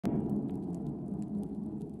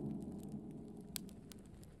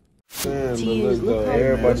Tears, look how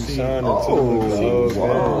everybody shining too.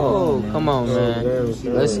 Oh, come on, man.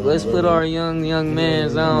 Let's put our young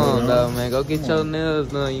mans on, though, man. Go get your nails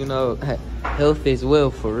done. You know, health is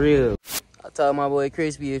wealth for real. I told my boy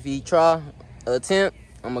Crispy if he try attempt,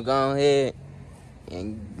 I'm gonna go ahead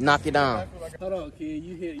and knock it down. Hold on, kid.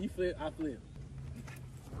 You hit, you flip, I flip.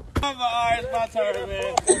 Alright, it's my turn,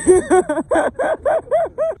 man.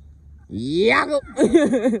 Yeah.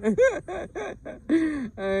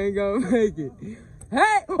 I ain't gonna make it.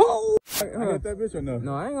 Hey! Oh! I got that bitch or no?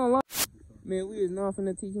 No, I ain't gonna lie. Man, we is not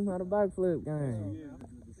finna teach him how to backflip, gang.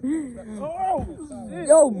 Oh,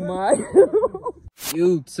 Yo, my.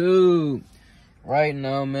 YouTube. Right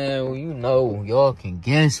now, man, well, you know, y'all can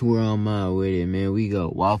guess where I'm at with it, man. We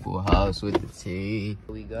got Waffle House with the team.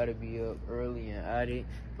 We gotta be up early and at it.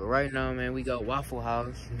 But right now, man, we got Waffle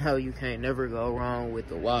House. You know, you can't never go wrong with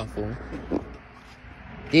the waffle.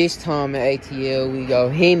 This time at ATL, we go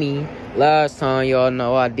Hemi. Last time, y'all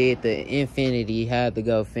know I did the Infinity. Had to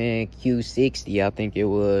go Fan Q60, I think it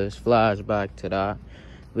was. Flashback to that.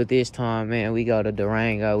 But this time, man, we got a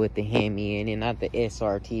Durango with the Hemi. And then not the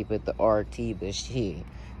SRT, but the RT. But shit,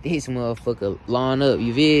 this motherfucker line up,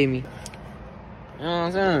 you feel me? You know what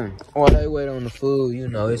I'm saying? While they wait on the food, you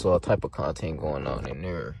know, it's all type of content going on in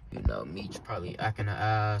there. You know, Meech probably acting the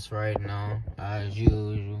ass right now, as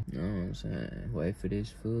usual. You know what I'm saying? Wait for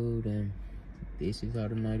this food, and this is how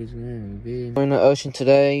the night is going, you feel me? We're in the ocean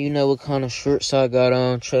today. You know what kind of shorts I got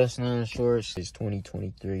on. Chestnut shorts. It's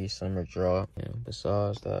 2023 summer drop. And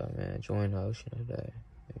besides that, man, join the ocean today.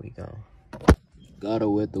 Here we go. Gotta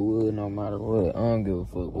wet the wood no matter what. I don't give a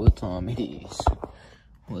fuck what time it is.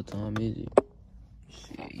 What time is it?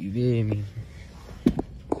 Shit, you feel me?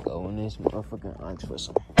 Go in this motherfucking ask for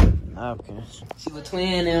some napkins. See what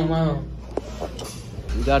twin them on.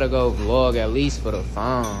 We gotta go vlog at least for the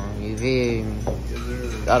phone. You feel me?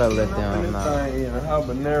 Gotta let them know.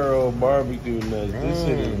 Habanero barbecue nuts. This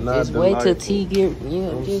shit is not just wait till T get,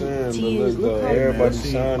 just tears. Look how everybody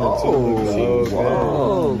shining too.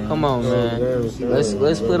 Oh, come on, man.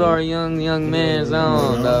 Let's put our young mans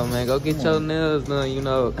on, though, man. Go get your nails done. You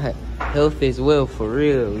know, health is wealth for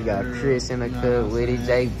real. We got Chris in the cut with it,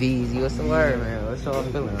 JBZ. What's the word, man? What's y'all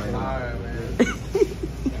feeling right now?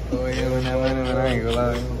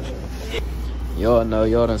 Y'all know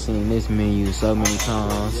y'all done seen this menu so many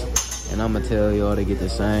times, and I'ma tell y'all to get the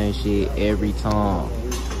same shit every time.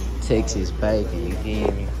 Texas bacon, you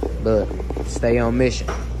feel me? But stay on mission.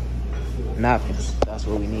 Napkins, that's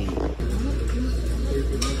what we need.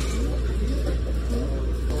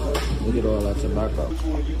 Look at all that tobacco. Which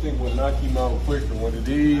one you think will knock him out quicker? One of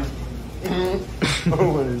these?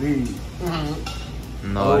 Or one of these?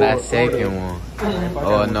 No, that second one.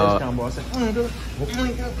 Oh, no.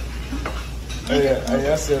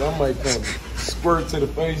 Hey, I said I might come squirt to the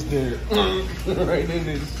face there. Right in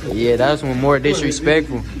this shit. Yeah, that's one more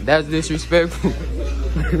disrespectful. That's disrespectful.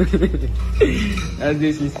 That's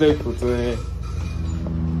disrespectful to him.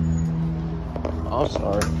 I'm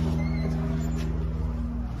sorry.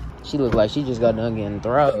 She look like she just got done getting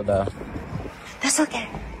throttled, though. That's okay.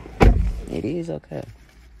 It is okay.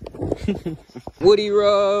 Woody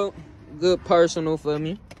Road, good personal for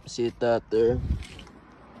me. Sit out there.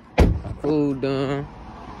 Food done.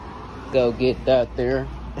 Go get that there.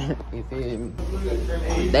 You feel me?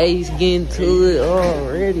 They's getting to it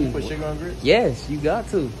already. Put sugar on grits? Yes, you got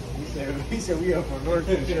to. He said we up on North.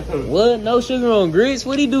 What? No sugar on grits?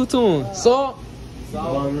 What'd he do to him? Salt?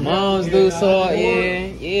 Moms do salt, yeah.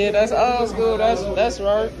 Yeah, that's old school. That's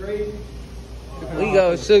right. We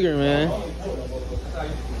go sugar, man.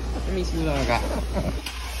 Let me see what I got.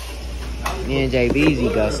 Me and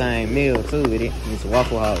JBZ got same meal too with it. It's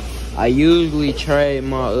Waffle House. I usually trade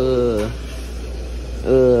my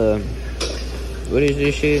what is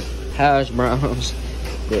this shit? Hash browns.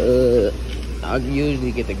 I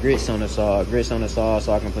usually get the grits on the sauce. Grits on the sauce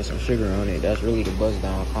so I can put some sugar on it. That's really the buzz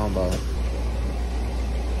down combo.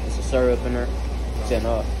 It's a syrup in there. Saying,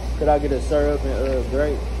 could I get a syrup and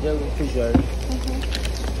grape jelly? Appreciate it.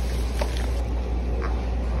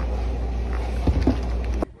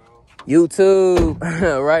 YouTube,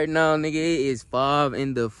 right now, nigga, it is 5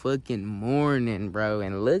 in the fucking morning, bro,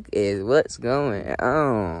 and look at what's going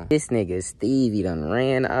on. This nigga Stevie done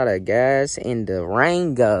ran out of gas in the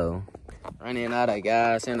Rango. Running out of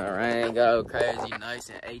gas in the Rango. Crazy nights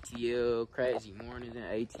in ATL, crazy mornings in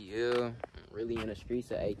ATL. Really in the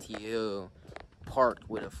streets of ATL, parked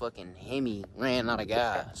with a fucking Hemi, ran out of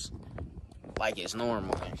gas. Like it's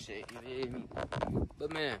normal and shit, you feel me?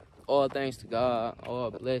 But man, all thanks to God, all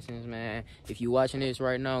blessings, man. If you watching this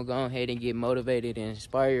right now, go ahead and get motivated and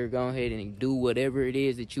inspired. Go ahead and do whatever it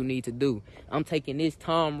is that you need to do. I'm taking this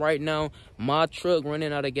time right now, my truck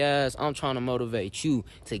running out of gas. I'm trying to motivate you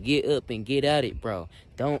to get up and get at it, bro.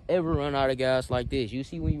 Don't ever run out of gas like this. You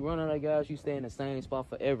see, when you run out of gas, you stay in the same spot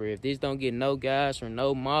forever. If this don't get no gas or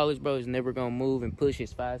no mileage, bro, it's never gonna move and push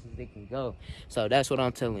as fast as it can go. So that's what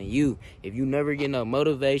I'm telling you. If you never get no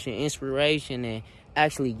motivation, inspiration, and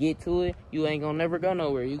actually get to it, you ain't gonna never go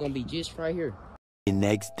nowhere. You gonna be just right here. The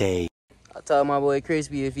next day. I told my boy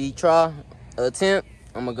Crispy if he try attempt,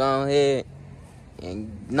 I'm gonna go ahead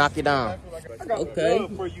and knock it down. Okay.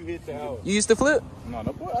 Before you hit the house. You used to flip? No,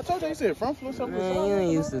 boy. I told you he said front flip something. Man, you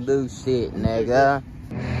ain't used to do shit, nigga.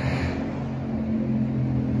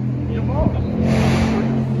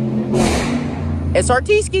 It's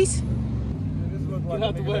Artiskis. Get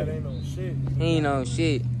out the way. He ain't no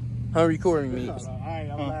shit. I'm recording me.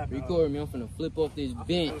 I'm laughing. Record me. I'm finna flip off this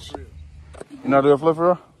bench. You know the flip for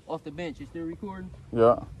real? Off the bench. You still recording?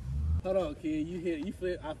 Yeah. Hold on, kid. You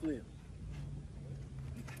flip, I flip.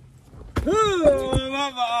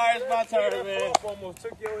 Alright, it's my turn, man. Almost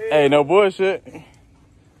took your head. Hey, no bullshit.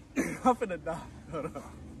 I'm finna die. Hold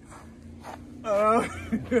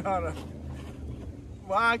on.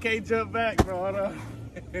 Why I can't jump back, bro? Hold on.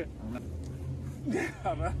 Hey,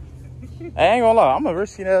 I ain't gonna lie, I'm a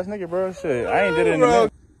risky ass nigga, bro. Shit, I ain't did it in a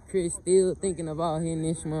minute. Chris still thinking about hitting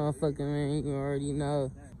this motherfucker, man. You already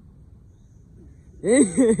know.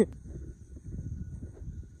 He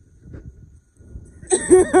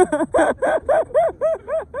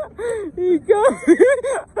coming. He's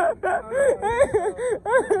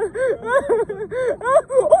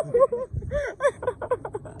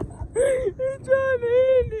trying to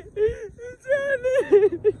hit it. He's trying to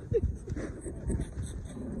hit it.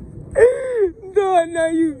 No, now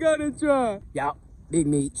you gotta try. Yup, Big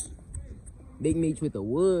Meech. Big Meech with the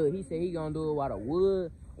wood. He said he gonna do it while the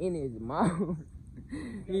wood in his mouth.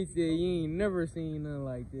 He said you ain't never seen nothing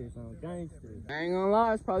like this on gangster. I ain't gonna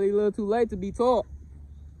lie, it's probably a little too late to be taught.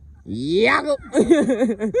 Yeah. I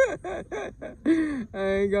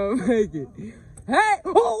ain't gonna make it. Hey,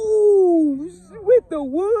 oh, with the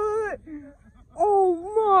wood. Oh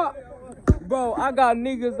my. Bro, I got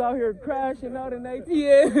niggas out here crashing out in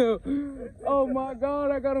ATL. Oh my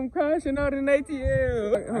God, I got them crashing out in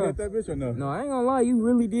ATL. I hit that bitch or no? No, I ain't gonna lie, you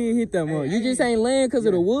really did hit that mother. You just ain't land because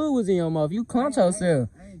of the wood was in your mouth. You clench yourself.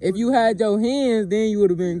 If you had your hands, then you would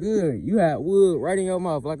have been good. You had wood right in your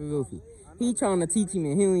mouth like a goofy. He trying to teach him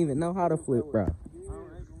and he don't even know how to flip, bro.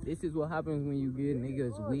 This is what happens when you get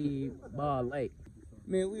niggas weed ball late.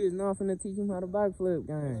 Man, we is not finna teach him how to backflip,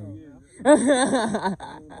 gang.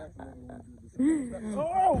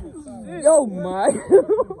 Yo, Mike.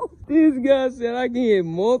 This guy said I can hit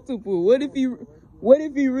multiple. What if he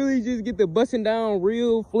really just get the busting down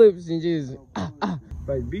real flips and just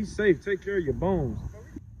Like, be safe. Take care of your bones.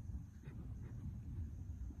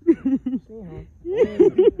 Hey,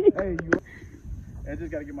 you. I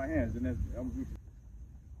just gotta get my hands, and that's.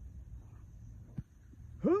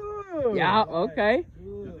 Yeah, okay.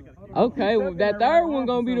 Okay, well, that third one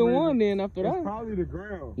gonna be the one then after It's that. probably the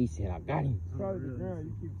ground. He said I got him. It's probably the ground.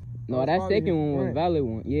 You keep... No, that second one was valid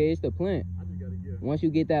one. Yeah, it's the plant. Once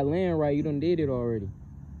you get that land right, you done did it already.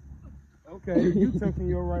 Okay, you tucking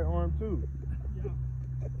your right arm too.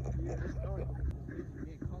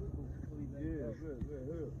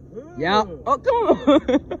 Yeah. Oh, come on.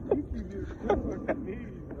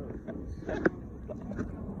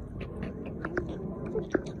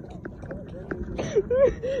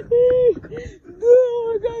 No, I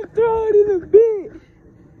got thrown in the bit.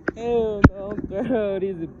 Hell no, I'm thrown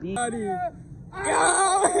in the bit. You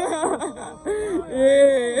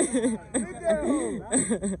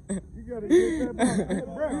gotta get that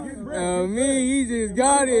back. On me, he just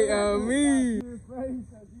got it. On me.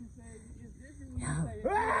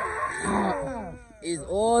 It's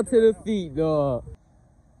all to the feet, dog.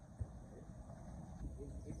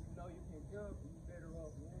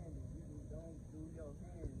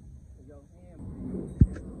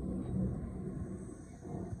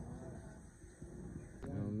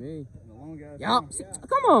 Me. Y'all,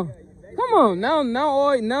 come on.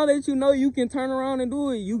 Now that you know you can turn around and do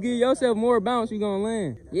it, you give yourself more bounce, you gonna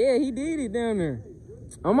land. Yeah, he did it down there.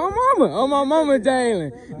 On my mama,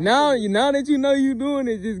 Jalen. Now that you know you doing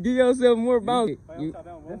it, just give yourself more bounce.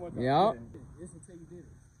 Yeah.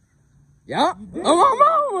 Yeah, on my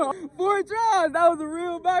mama. 4 tries. That was a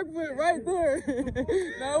real backflip right there.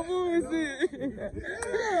 No bullshit.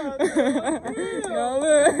 No,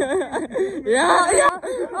 look. Yeah.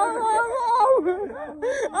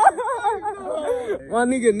 My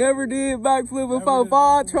nigga never did backflip before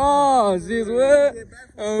 5 tries. Just what?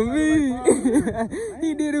 On me.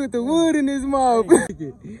 He did it with the wood in his mouth.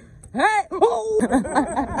 Hey!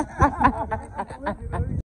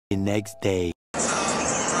 The next day.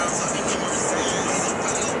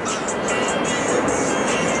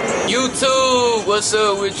 YouTube, what's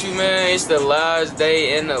up with you, man? It's the last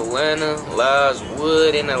day in Atlanta, last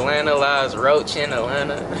Wood in Atlanta, last Roach in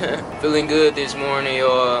Atlanta. Feeling good this morning,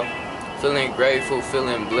 y'all. Feeling grateful,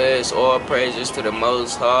 feeling blessed. All praises to the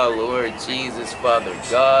Most High, Lord Jesus, Father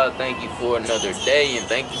God. Thank you for another day, and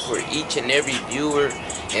thank you for each and every viewer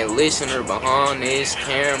and listener behind this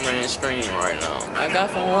camera and screen right now. I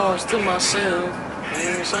got 4 walls to myself.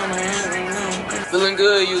 Feeling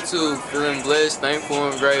good, YouTube. Feeling blessed, thankful,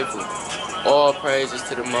 and grateful. All praises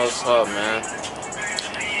to the Most High, man.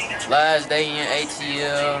 Last day in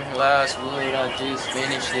ATL, last Wood, I just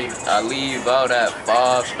finished it. I leave out at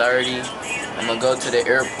 5:30. I'm gonna go to the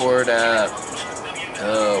airport at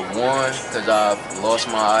 1 because I lost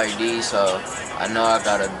my ID, so I know I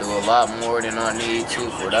gotta do a lot more than I need to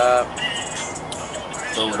for that.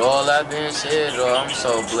 But with all that being said, though, I'm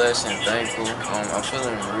so blessed and thankful. I'm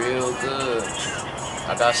feeling real good.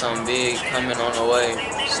 I got something big coming on the way.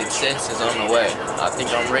 Success is on the way. I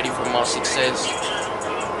think I'm ready for my success.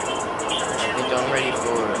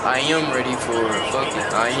 I am ready for it. Fuck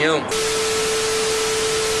it. I am.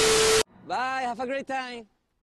 Bye, have a great time.